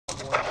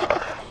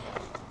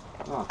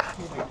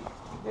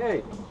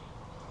Hey.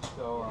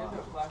 So,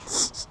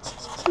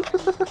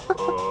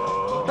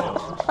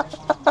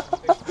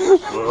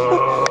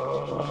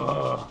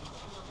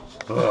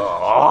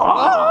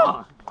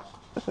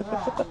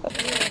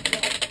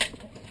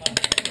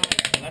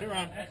 let it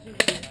run.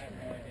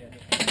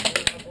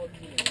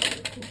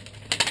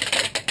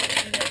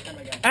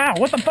 Ow,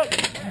 what the fuck?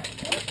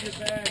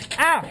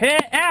 Ow,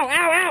 hit, ow,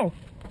 ow, ow!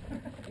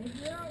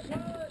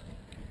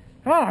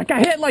 Oh, I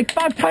got hit like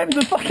 5 times in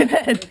the fucking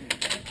head!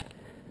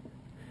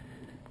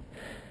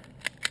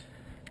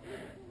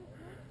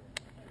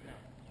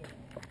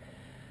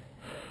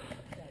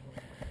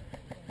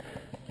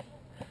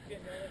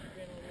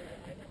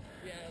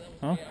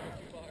 Huh?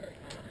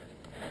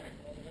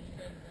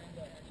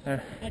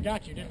 I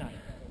got you, didn't I?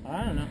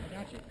 I don't know. I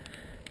got you.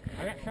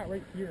 I got shot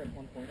right here at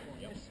one point.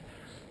 Yes.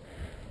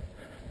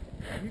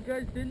 You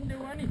guys didn't do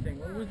anything.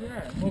 What was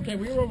that? Okay,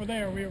 we were over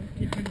there. We were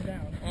pinned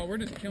down. Oh, we're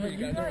just killing you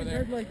guys over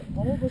there. You guys had like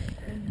all of us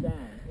pinned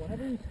down.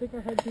 Whenever we stick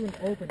our head through an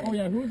opening, oh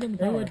yeah, who's in the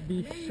tower? They would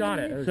be shot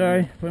at.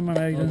 Sorry, put my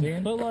mags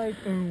in. But like,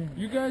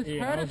 you guys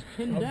had us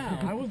pinned down.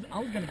 I was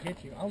gonna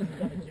get you. I was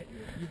gonna get you.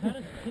 You had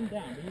us pinned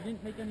down, but you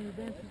didn't make any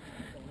advances.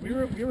 We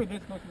were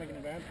this close to making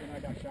an advance when I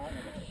got shot.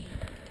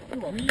 We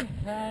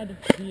had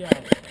the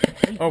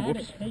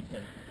it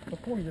taken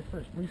before your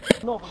first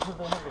reset. No,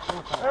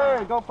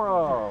 Hey,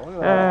 GoPro! Look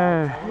at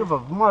that. You have a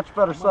much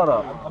better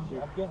setup.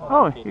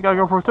 Oh, you got a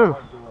GoPro too.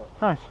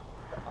 Nice.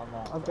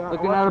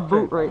 Looking at a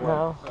boot right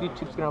now.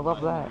 YouTube's gonna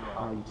love that.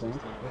 Oh, you think?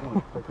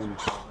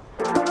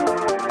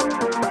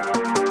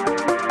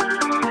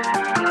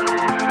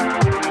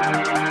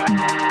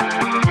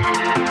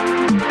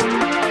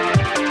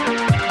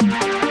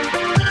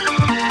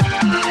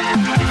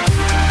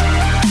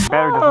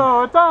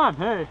 Oh, it's on!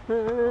 Hey!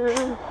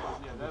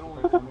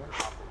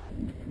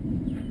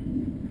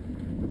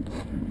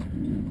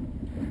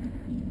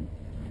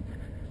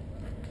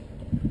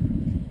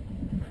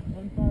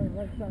 One fire,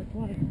 right side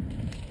flank.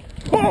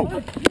 Whoa!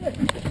 Oh shit!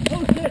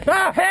 Oh shit!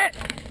 Ah, hit!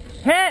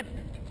 Hit!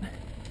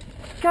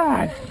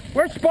 God!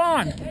 Where's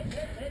spawn?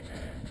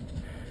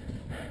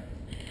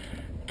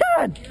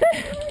 God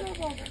damn!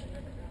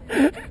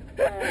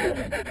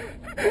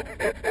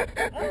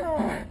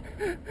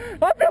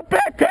 I feel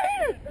back pain!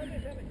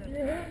 You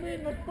hit me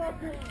in the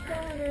fucking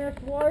spawn,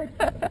 asswipe!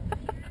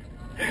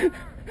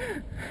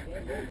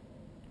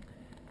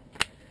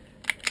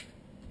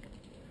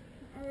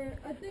 Alright,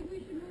 I think we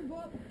should move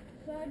up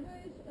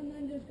sideways and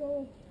then just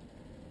go.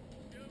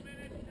 2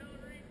 minutes, no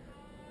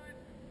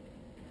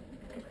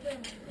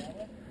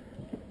recon!